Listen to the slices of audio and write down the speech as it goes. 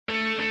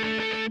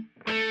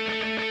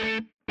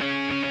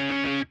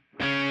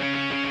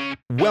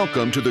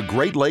Welcome to the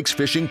Great Lakes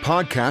Fishing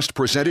Podcast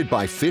presented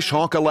by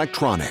Fishhawk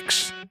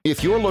Electronics.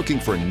 If you're looking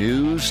for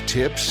news,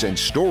 tips, and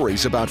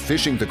stories about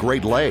fishing the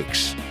Great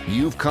Lakes,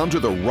 you've come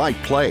to the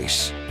right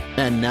place.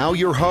 And now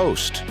your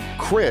host,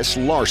 Chris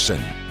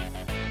Larson.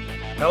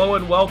 Hello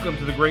and welcome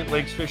to the Great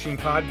Lakes Fishing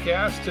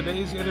Podcast.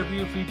 Today's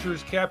interview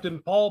features Captain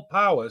Paul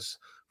Powis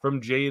from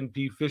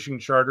J&P Fishing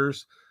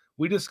Charters.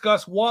 We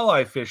discuss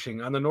walleye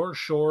fishing on the north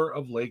shore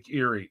of Lake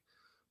Erie.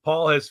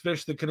 Paul has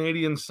fished the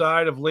Canadian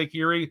side of Lake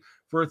Erie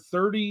for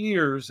 30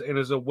 years and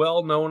is a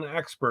well-known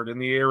expert in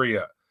the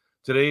area.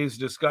 Today's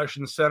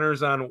discussion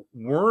centers on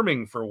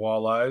worming for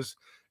walleyes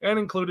and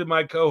included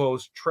my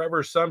co-host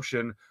Trevor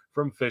Sumption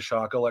from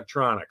Fishhawk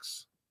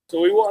Electronics.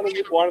 So we wanted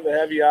to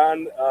have you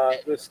on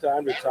this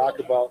time to talk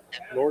about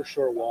North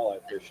Shore walleye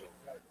fishing.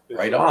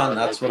 Right on,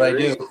 that's what I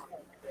do.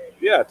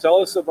 Yeah,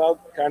 tell us about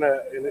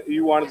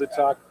you wanted to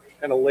talk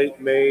kind of late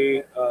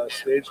May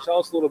stage. Tell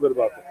us a little bit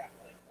about that.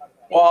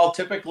 Well,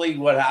 typically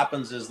what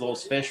happens is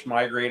those fish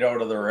migrate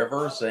out of the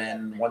rivers,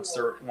 and once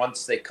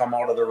they come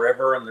out of the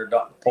river and they're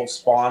done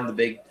post-spawn, the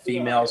big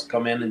females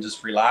come in and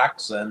just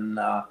relax, and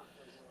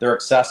they're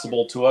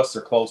accessible to us.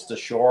 They're close to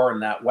shore,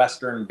 and that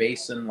western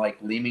basin like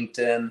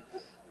Leamington,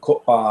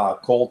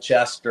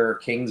 Colchester,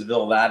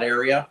 Kingsville, that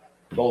area,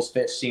 those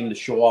fish seem to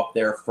show up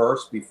there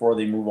first before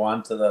they move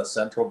on to the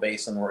central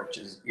basin, which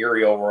is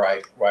Erie, where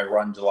I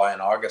run July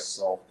and August.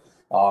 So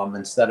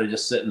instead of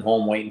just sitting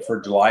home waiting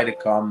for July to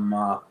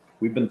come,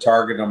 we've been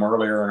targeting them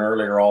earlier and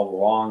earlier all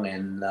along,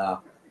 and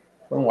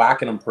been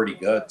whacking them pretty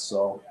good.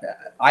 So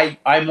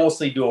I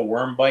mostly do a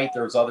worm bite.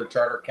 There's other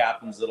charter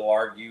captains that'll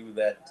argue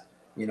that,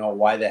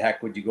 why the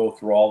heck would you go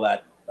through all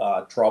that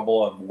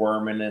trouble of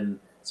worming and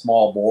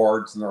small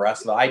boards and the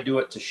rest of it. I do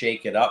it to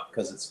shake it up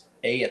because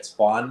it's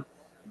fun.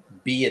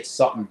 B, it's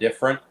something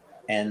different.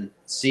 And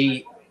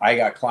C, I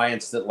got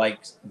clients that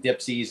like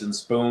dipsies and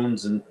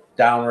spoons and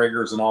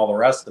downriggers and all the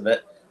rest of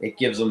it. It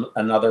gives them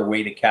another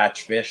way to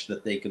catch fish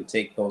that they can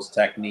take those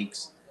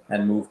techniques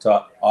and move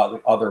to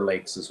other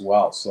lakes as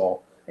well.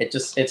 So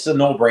it's a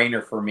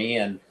no-brainer for me.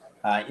 And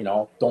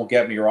don't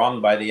get me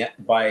wrong. By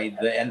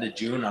the end of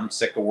June, I'm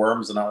sick of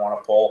worms and I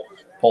want to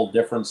pull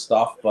different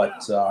stuff.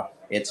 But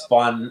it's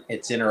fun.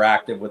 It's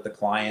interactive with the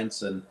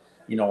clients, and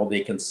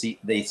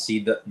they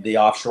see the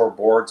offshore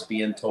boards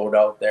being towed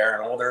out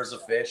there, and there's a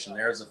fish and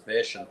there's a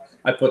fish, and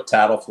I put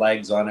tattle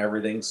flags on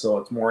everything, so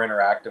it's more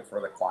interactive for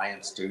the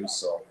clients too.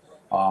 So.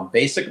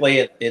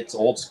 Basically, it's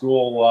old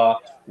school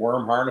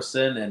worm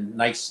harnessing and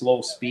nice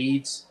slow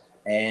speeds,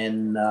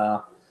 and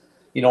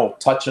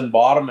touching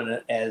bottom.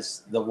 And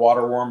as the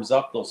water warms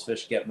up, those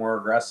fish get more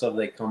aggressive.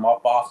 They come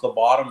up off the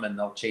bottom and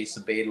they'll chase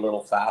the bait a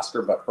little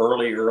faster. But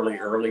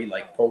early,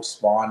 like post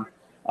spawn,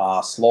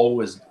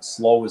 slow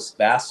is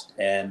best,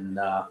 and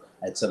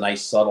it's a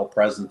nice subtle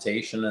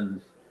presentation.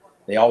 And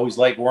they always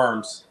like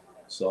worms.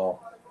 So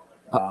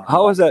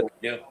how is that?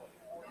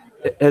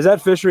 Has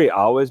that fishery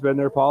always been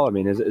there, Paul? I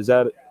mean, is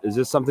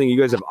this something you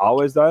guys have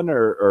always done,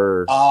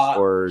 or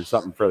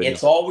something further?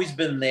 It's always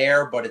been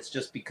there, but it's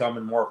just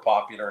becoming more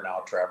popular now,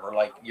 Trevor.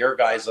 Like your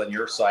guys on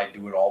your side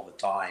do it all the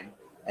time,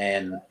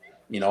 and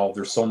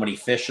there's so many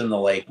fish in the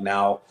lake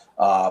now.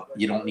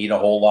 You don't need a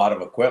whole lot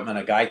of equipment.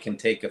 A guy can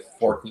take a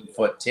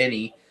 14-foot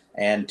tinny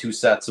and 2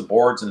 sets of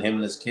boards, and him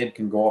and his kid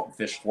can go out and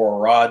fish 4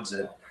 rods.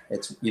 And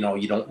it's you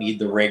don't need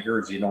the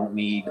riggers, you don't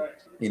need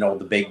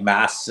the big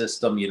mast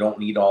system. You don't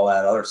need all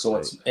that other.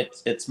 So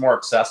it's more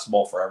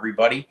accessible for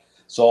everybody.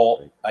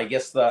 So I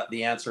guess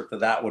the answer to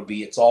that would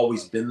be it's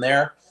always been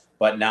there,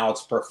 but now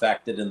it's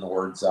perfected and the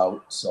word's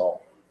out.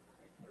 So,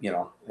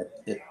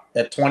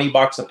 at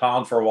 $20 a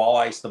pound for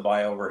walleyes to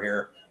buy over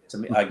here, to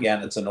me,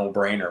 again, it's a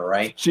no-brainer,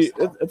 right?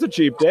 It's a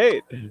cheap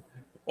date.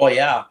 Well,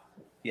 yeah,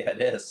 it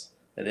is.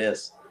 It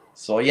is.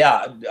 So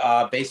yeah,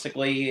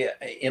 basically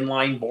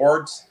inline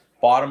boards,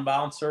 bottom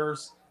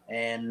bouncers,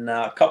 and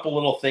a couple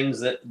little things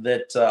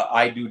that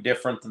I do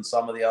different than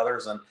some of the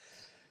others. And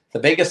the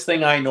biggest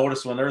thing I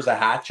notice when there's a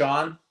hatch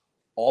on,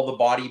 all the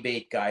body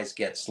bait guys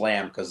get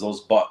slammed because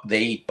they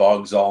eat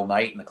bugs all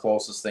night, and the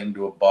closest thing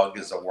to a bug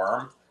is a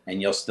worm,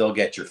 and you'll still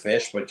get your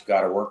fish, but you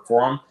got to work for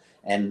them.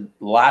 And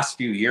the last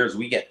few years,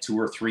 we get 2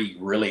 or 3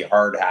 really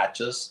hard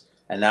hatches,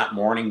 and that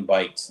morning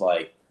bite's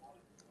like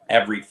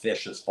every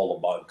fish is full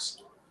of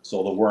bugs.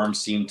 So the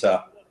worms seem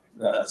to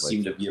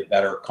be a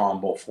better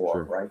combo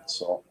for it, right?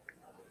 So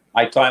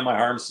I tie my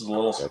harnesses a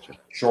little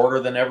shorter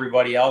than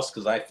everybody else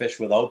because I fish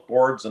without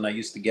boards, and I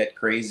used to get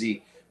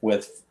crazy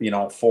with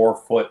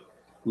 4-foot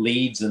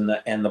leads and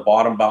the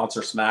bottom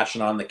bouncer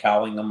smashing on the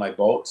cowling on my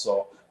boat.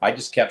 So I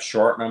just kept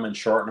shortening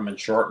them,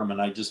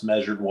 and I just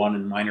measured one,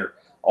 and mine are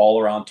all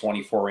around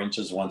 24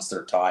 inches once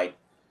they're tied.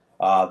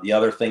 The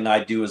other thing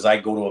I do is I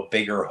go to a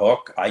bigger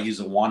hook. I use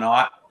a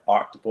 1/0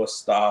 octopus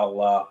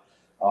style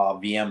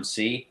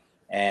VMC.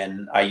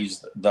 And I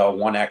use the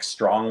 1X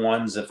strong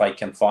ones if I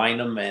can find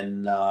them,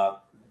 and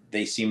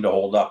they seem to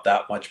hold up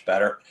that much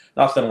better.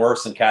 Nothing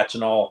worse than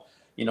catching all,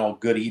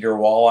 good eater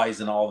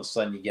walleyes, and all of a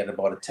sudden you get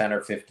about a 10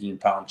 or 15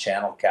 pound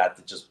channel cat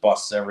that just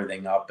busts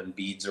everything up and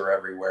beads are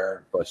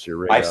everywhere. Bust your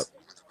rig up.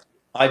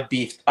 I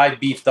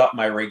beefed up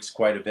my rigs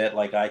quite a bit.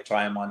 Like I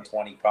try them on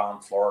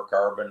 20-pound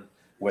fluorocarbon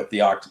with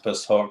the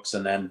octopus hooks,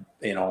 and then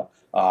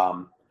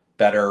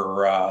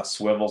better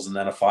swivels, and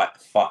then a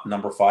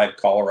number 5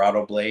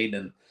 Colorado blade,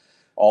 and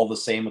all the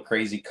same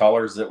crazy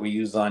colors that we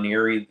use on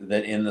Erie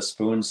that in the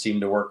spoons seem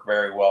to work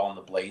very well in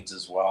the blades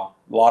as well.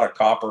 A lot of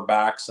copper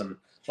backs, and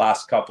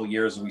last couple of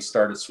years we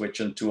started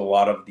switching to a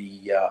lot of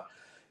the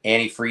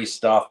antifreeze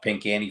stuff,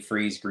 pink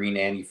antifreeze, green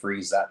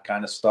antifreeze, that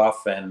kind of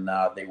stuff, and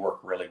they work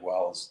really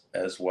well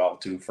as well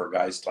too for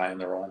guys tying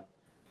their own.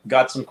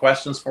 Got some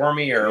questions for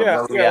me, or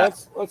yeah?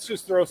 Let's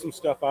just throw some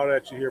stuff out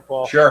at you here,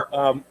 Paul. Sure.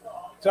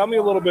 Tell me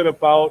a little bit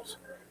about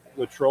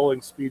the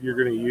trolling speed you're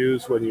going to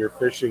use when you're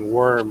fishing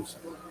worms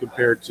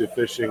compared to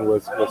fishing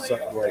with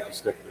something like a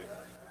stick bait.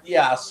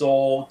 Yeah,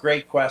 so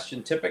great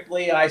question.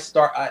 Typically,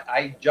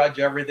 I judge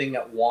everything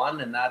at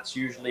 1, and that's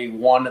usually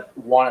one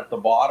at the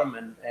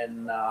bottom,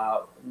 and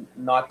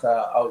not to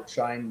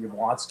outshine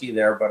Yablonsky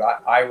there, but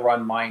I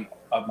run my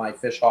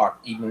fish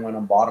hawk even when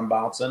I'm bottom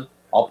bouncing.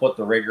 I'll put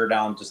the rigger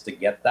down just to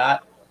get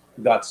that.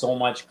 We've got so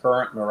much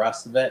current and the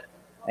rest of it,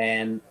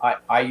 and I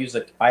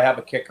have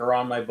a kicker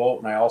on my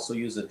boat, and I also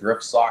use a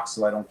drift sock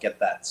so I don't get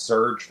that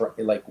surge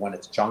like when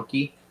it's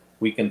chunky.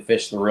 We can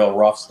fish the real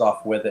rough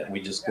stuff with it, and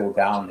we just go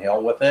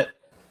downhill with it,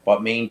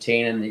 but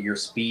maintaining your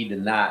speed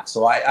in that.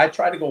 So I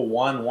try to go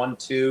 1, 1,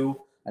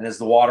 2, and as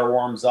the water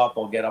warms up,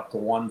 I'll get up to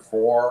 1,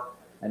 4,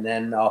 and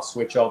then I'll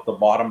switch out the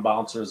bottom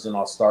bouncers, and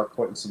I'll start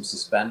putting some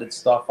suspended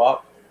stuff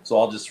up. So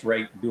I'll just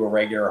do a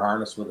regular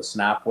harness with a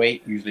snap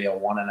weight, usually a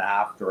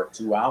 1.5 or a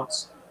 2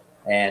 ounce,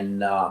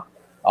 and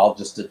I'll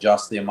just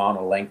adjust the amount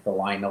of length of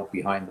line out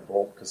behind the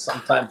boat, because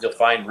sometimes you'll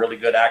find really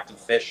good active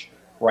fish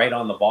right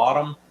on the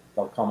bottom.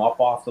 They'll come up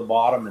off the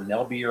bottom, and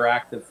they'll be your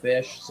active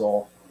fish.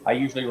 So I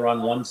usually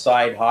run one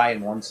side high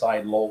and one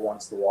side low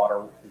once the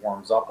water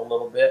warms up a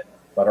little bit.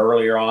 But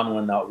earlier on,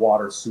 when that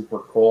water's super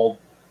cold,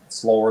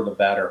 slower the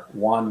better.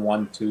 1,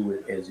 1,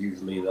 2 is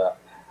usually the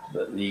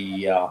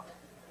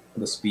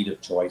speed of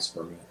choice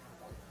for me.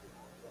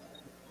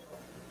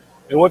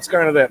 And what's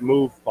kind of that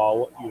move,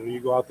 Paul? You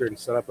go out there and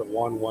set up at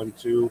 1, 1,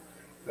 2.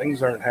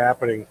 Things aren't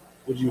happening.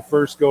 Would you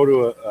first go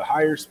to a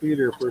higher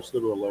speed or first go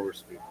to a lower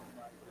speed?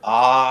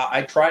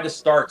 I try to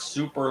start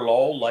super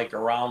low, like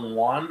around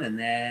 1, and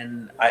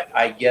then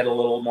I get a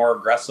little more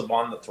aggressive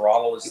on the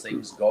throttle as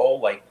things go.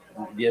 Like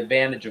the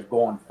advantage of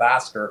going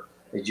faster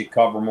is you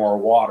cover more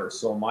water.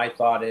 So my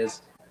thought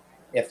is,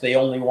 if they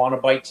only want to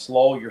bite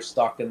slow, you're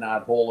stuck in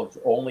that hole of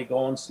only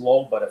going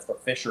slow. But if the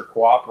fish are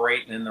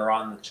cooperating and they're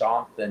on the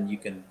chomp, then you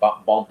can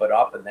bump it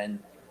up, and then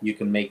you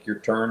can make your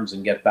turns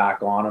and get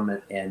back on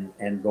them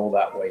and go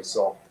that way.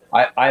 So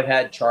I've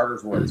had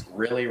charters where it's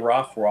really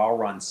rough, where I'll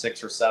run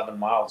 6 or 7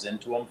 miles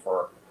into them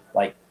for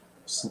like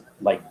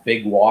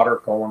big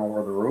water going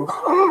over the roof,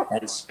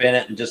 and spin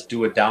it and just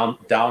do a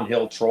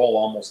downhill troll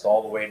almost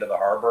all the way to the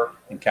harbor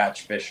and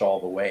catch fish all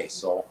the way.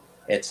 So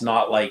it's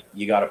not like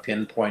you got to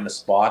pinpoint a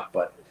spot,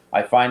 but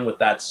I find with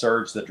that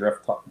surge, the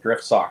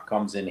drift sock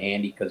comes in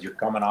handy, because you're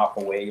coming off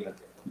a wave and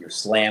you're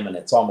slamming.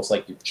 It's almost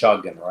like you're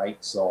chugging, right?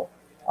 So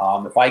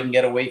if I can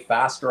get away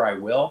faster, I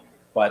will.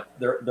 But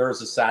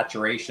there's a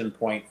saturation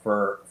point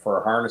for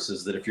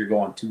harnesses that if you're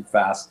going too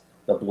fast,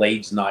 the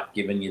blade's not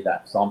giving you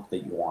that thump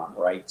that you want,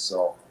 right?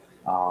 So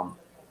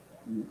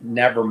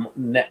never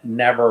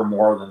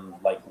more than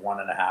like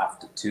 1.5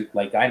 to 2.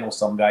 Like I know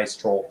some guys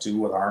troll 2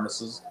 with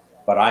harnesses,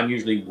 but I'm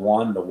usually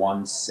 1 to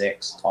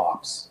 1.6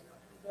 tops.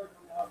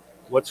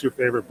 What's your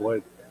favorite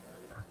blade?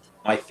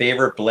 My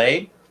favorite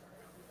blade?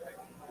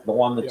 The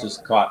one that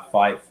just caught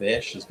 5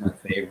 fish is my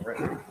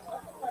favorite.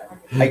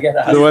 I get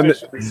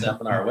a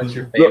seminar. What's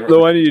your favorite?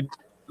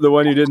 The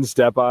one you didn't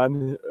step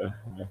on.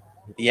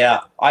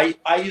 Yeah, I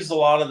use a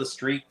lot of the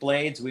streak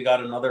blades. We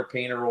got another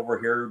painter over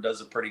here who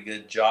does a pretty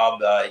good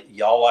job.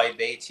 Y'all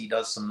Baits, he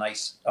does some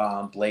nice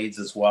blades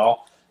as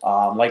well.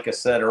 Like I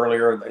said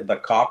earlier, the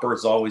copper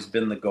has always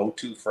been the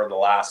go-to for the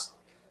last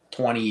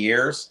 20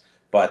 years.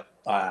 But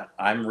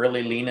I'm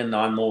really leaning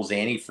on those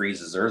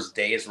antifreezes. There's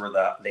days where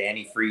the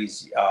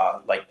antifreeze,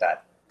 like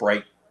that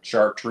bright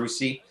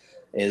chartreuse,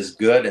 is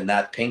good, and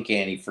that pink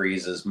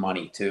antifreeze is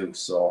money too.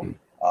 So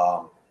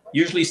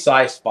usually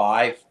size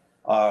 5,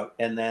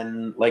 and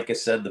then like I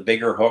said, the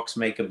bigger hooks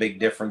make a big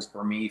difference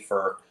for me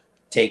for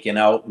taking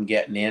out and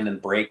getting in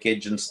and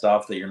breakage and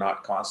stuff, that you're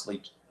not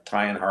constantly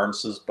tying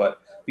harnesses. But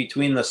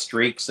between the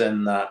streaks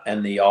and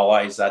the all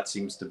eyes, that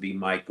seems to be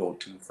my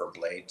go-to for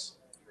blades.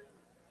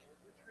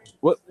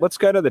 What's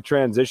kind of the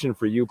transition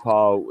for you,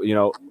 Paul? You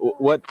know,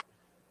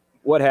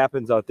 what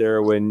happens out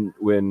there when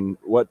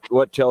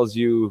what tells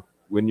you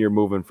when you're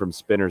moving from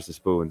spinners to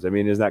spoons? I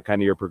mean, isn't that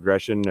kind of your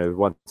progression?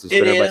 Once the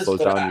spinner bite slows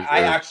down,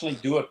 I actually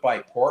do it by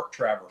pork,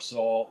 Trevor.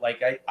 So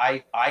like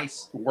I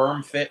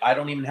worm fit. I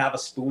don't even have a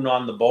spoon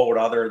on the boat,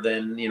 other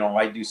than, you know,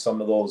 I do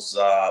some of those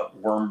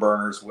worm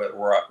burners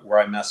where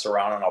I mess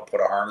around and I'll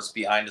put a harness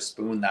behind a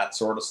spoon, that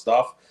sort of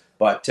stuff.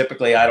 But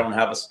typically I don't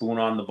have a spoon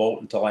on the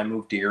boat until I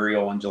move to Erie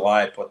in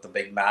July. I put the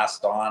big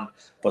mast on,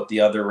 put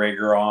the other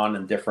rigger on,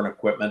 and different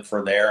equipment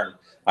for there.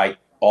 And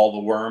all the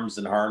worms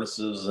and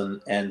harnesses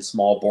and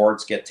small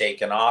boards get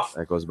taken off.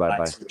 That goes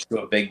bye-bye. I switched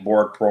to a big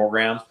board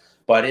program,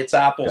 but it's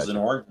apples Gotcha. and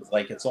oranges.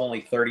 Like, it's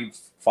only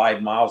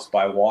 35 miles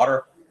by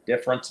water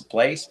difference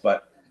place,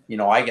 but you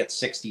know, I get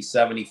 60,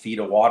 70 feet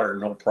of water,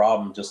 no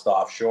problem, just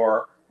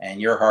offshore, and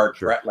you're hard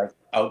Sure. like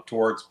out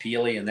towards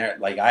Peely, and there,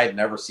 like, I had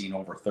never seen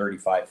over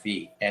 35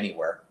 feet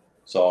anywhere.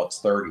 So it's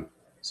 30.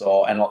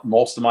 So, and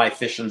most of my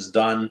fishing's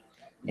done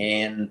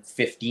in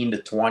 15 to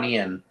 20,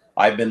 and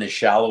I've been as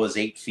shallow as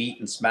 8 feet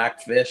and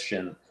smacked fish,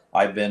 and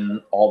I've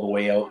been all the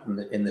way out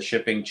in the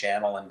shipping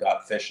channel and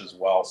got fish as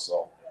well.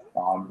 So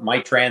my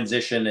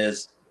transition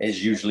is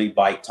usually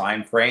by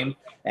time frame,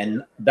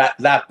 and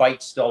that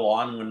bite's still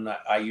on when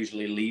I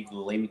usually leave the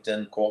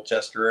Leamington,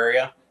 Colchester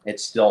area.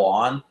 It's still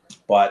on,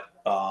 but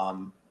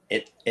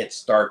it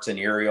starts in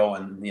Erio,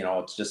 and you know,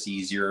 it's just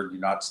easier. You're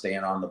not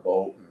staying on the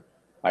boat, and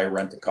I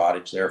rent a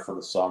cottage there for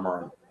the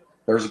summer. And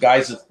there's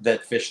guys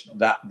that fish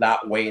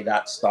that way,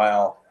 that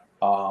style,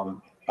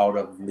 out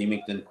of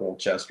Leamington,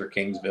 Colchester,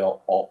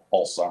 Kingsville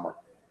all summer.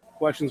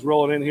 Questions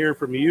rolling in here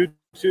from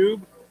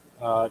YouTube.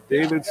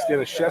 David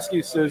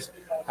Stanishevsky says,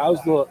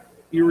 how's the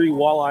Erie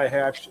walleye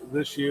hatch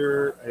this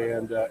year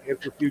and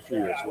for future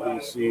years? What do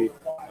you see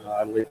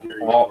on Lake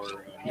Erie?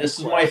 This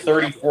is my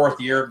 34th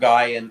year,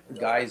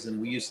 guys,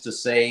 and we used to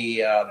say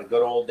the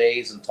good old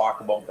days and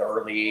talk about the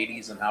early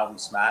 80s and how we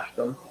smashed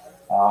them.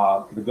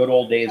 The good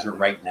old days are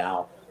right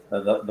now.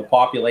 The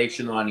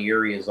population on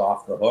Erie is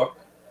off the hook.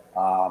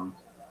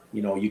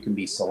 You know, you can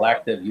be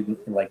selective. You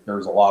can, like,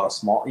 there's a lot of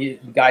small. You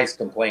guys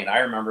complain. I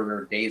remember there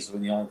were days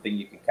when the only thing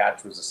you could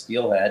catch was a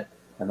steelhead,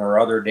 and there were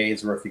other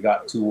days where if you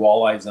got 2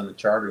 walleyes on the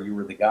charter, you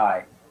were the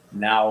guy.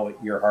 Now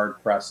you're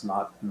hard pressed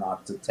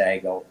not to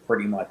tag out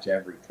pretty much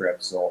every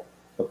trip. So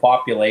the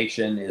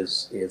population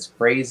is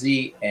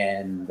crazy,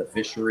 and the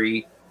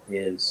fishery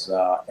is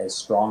as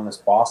strong as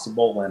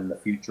possible, and the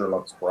future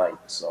looks bright.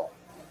 So,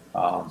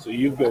 so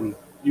you've been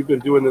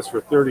doing this for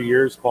 30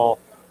 years, Paul.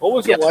 What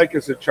was it like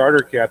as a charter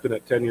captain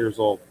at 10 years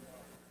old?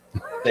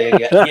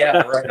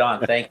 Yeah, right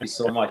on. Thank you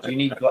so much. You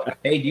need,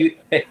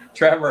 hey,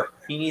 Trevor,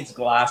 he needs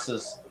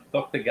glasses.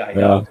 Hook the guy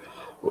up.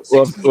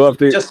 We'll have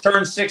to just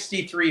turned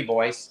 63,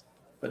 boys.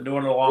 Been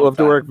doing it a long We'll have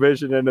time. to work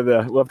vision into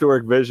the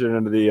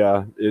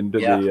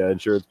the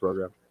insurance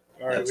program.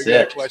 All right, That's we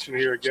got it. a question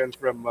here again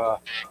from our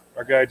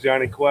guy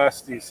Johnny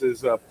Quest. He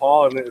says,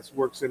 Paul, and this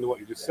works into what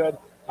you just said,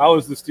 how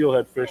is the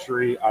steelhead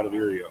fishery out of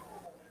Erie?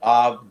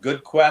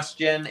 Good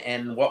question.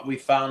 And what we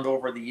found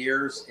over the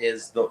years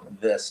is the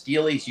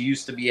steelies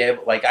used to be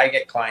able, like, I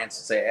get clients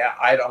to say,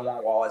 I don't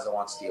want walleyes, I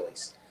want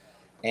steelies.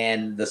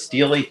 And the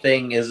steely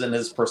thing isn't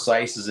as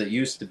precise as it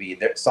used to be.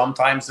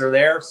 Sometimes they're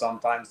there,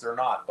 sometimes they're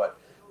not. But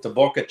to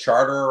book a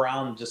charter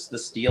around just the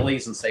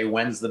steelies and say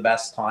when's the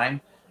best time,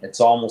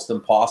 it's almost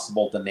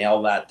impossible to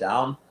nail that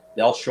down.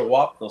 They'll show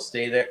up, they'll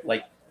stay there.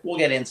 Like, we'll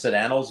get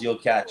incidentals. You'll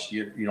catch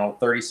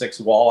 36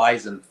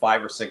 walleyes and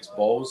 5 or 6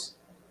 bows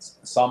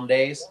some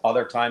days.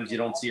 Other times you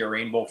don't see a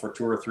rainbow for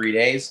 2 or 3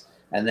 days,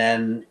 and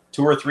then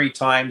 2 or 3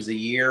 times a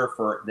year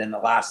for then the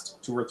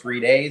last 2 or 3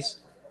 days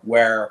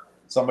where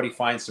somebody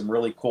finds some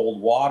really cold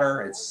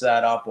water. It's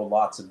set up with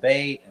lots of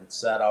bait and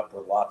set up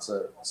with lots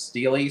of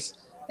steelies.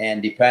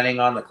 And depending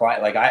on the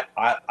client, like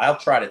I'll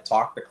try to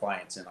talk the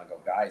clients in. I go,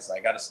 guys, I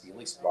got a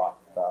steely spot.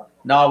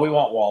 No, we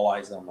want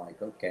walleyes. I'm like,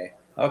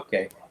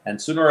 okay.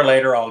 And sooner or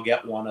later I'll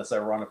get one as I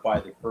run it by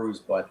the crews.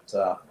 But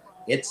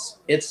it's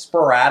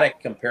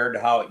sporadic compared to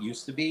how it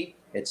used to be.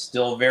 It's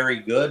still very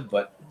good,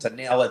 but to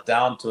nail it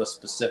down to a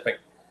specific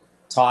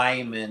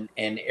time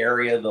and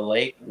area of the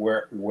lake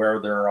where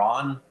they're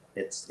on,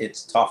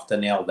 it's tough to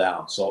nail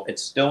down. So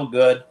it's still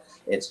good.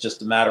 It's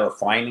just a matter of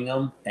finding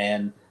them.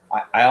 And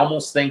I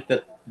almost think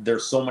that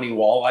there's so many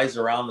walleyes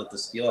around that the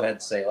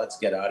steelheads say, let's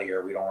get out of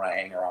here. We don't want to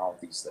hang around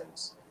with these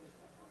things.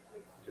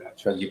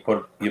 Because you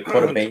put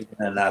a bait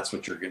in and that's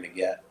what you're going to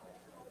get.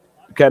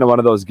 Kind of one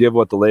of those take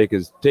what the lake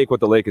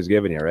is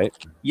giving you, right?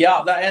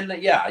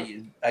 Yeah,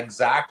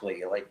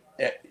 exactly. Like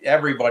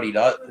everybody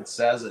does. It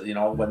says it.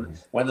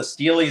 When the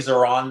steelies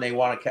are on, they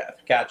want to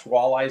catch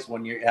walleyes.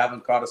 When you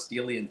haven't caught a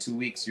steely in 2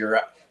 weeks,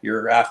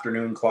 your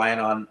afternoon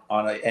client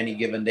on any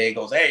given day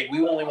goes, hey,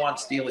 we only want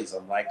steelies.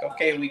 I'm like,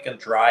 okay, we can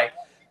try,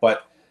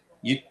 but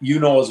you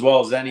know as well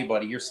as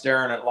anybody, you're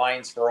staring at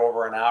lines for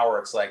over an hour.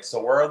 It's like,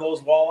 so where are those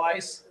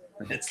walleyes?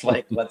 It's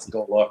like, let's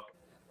go look.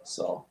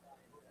 So.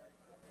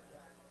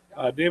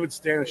 David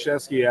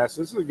Stanishevsky asks,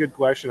 this is a good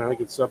question. I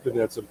think it's something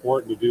that's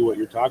important to do what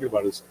you're talking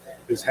about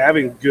is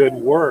having good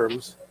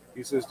worms.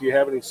 He says, do you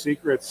have any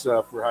secrets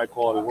for high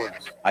quality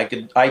worms? I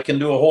can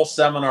do a whole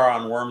seminar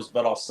on worms,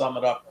 but I'll sum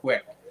it up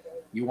quick.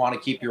 You want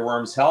to keep your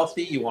worms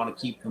healthy. You want to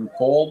keep them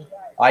cold.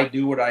 I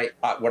do what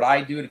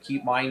I do to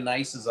keep mine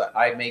nice is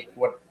I make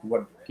what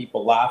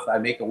people laugh. I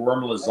make a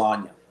worm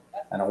lasagna,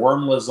 and a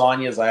worm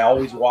lasagna is I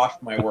always wash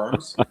my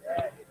worms.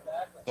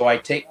 So I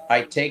take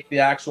the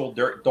actual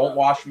dirt. Don't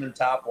wash them in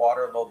tap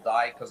water; they'll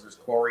die because there's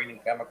chlorine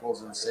and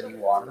chemicals in city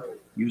water.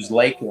 Use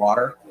lake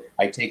water.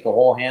 I take a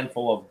whole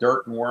handful of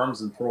dirt and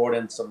worms and throw it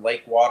in some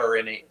lake water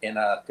in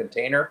a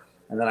container,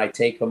 and then I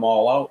take them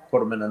all out, put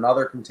them in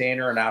another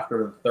container, and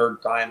after the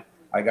third time,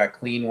 I got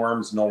clean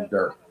worms, no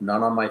dirt,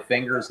 none on my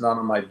fingers, none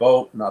on my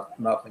boat,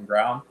 nothing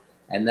ground.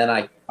 And then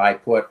I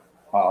put,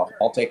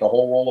 I'll take a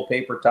whole roll of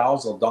paper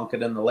towels, I'll dunk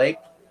it in the lake,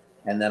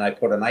 and then I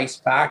put an ice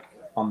pack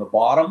on the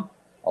bottom,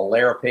 a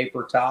layer of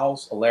paper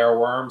towels, a layer of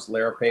worms,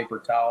 layer of paper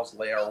towels,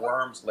 layer of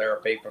worms, layer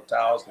of paper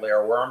towels,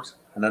 layer of worms,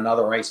 and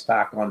another ice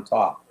pack on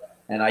top.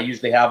 And I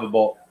usually have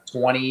about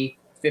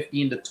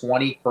 15 to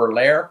 20 per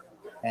layer,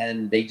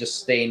 and they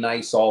just stay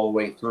nice all the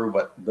way through.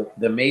 But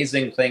the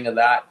amazing thing of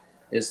that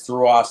is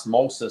through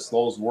osmosis,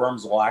 those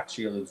worms will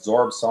actually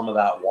absorb some of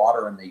that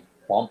water and they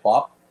bump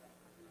up.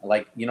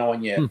 Like, you know,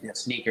 when you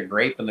sneak a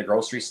grape in the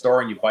grocery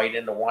store and you bite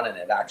into one and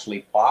it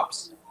actually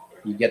pops,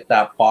 you get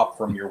that pop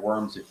from your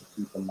worms if you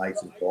keep them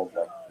nice and cold.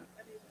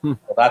 So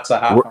that's a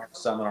half-hour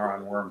seminar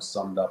on worms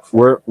summed up.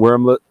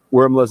 Worm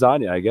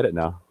lasagna. I get it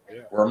now.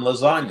 Yeah. Worm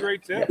lasagna. That's a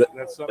great tip.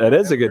 Yeah. That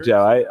is a good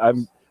job.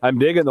 I'm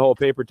digging the whole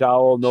paper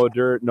towel, no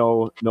dirt,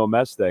 no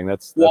mess thing.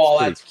 That's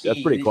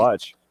pretty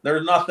clutch.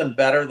 There's nothing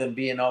better than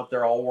being out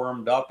there all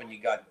wormed up and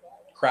you got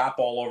crap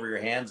all over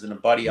your hands, and a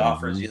buddy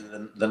offers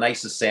you the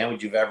nicest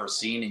sandwich you've ever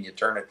seen, and you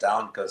turn it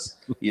down because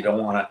you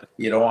don't want to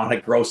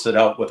gross it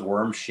out with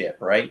worm shit,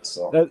 right?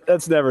 So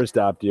that's never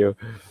stopped you.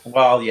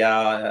 Well, yeah,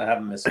 I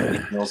haven't missed many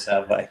meals,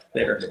 have I?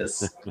 There it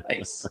is.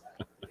 Nice.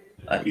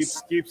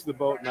 Keeps the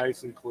boat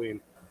nice and clean.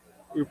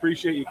 We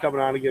appreciate you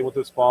coming on again with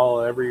us,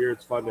 Paul. Every year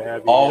it's fun to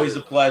have you. Always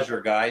a pleasure,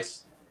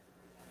 guys.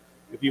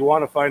 If you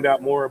want to find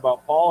out more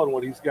about Paul and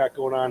what he's got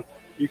going on,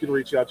 you can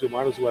reach out to him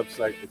on his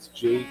website. It's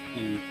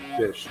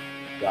jpfish.com.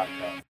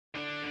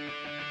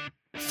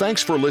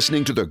 Thanks for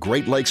listening to the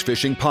Great Lakes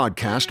Fishing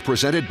Podcast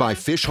presented by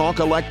Fishhawk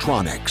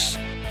Electronics.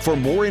 For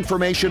more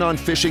information on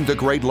fishing the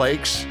Great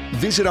Lakes,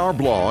 visit our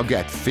blog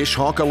at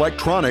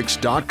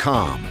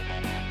fishhawkelectronics.com.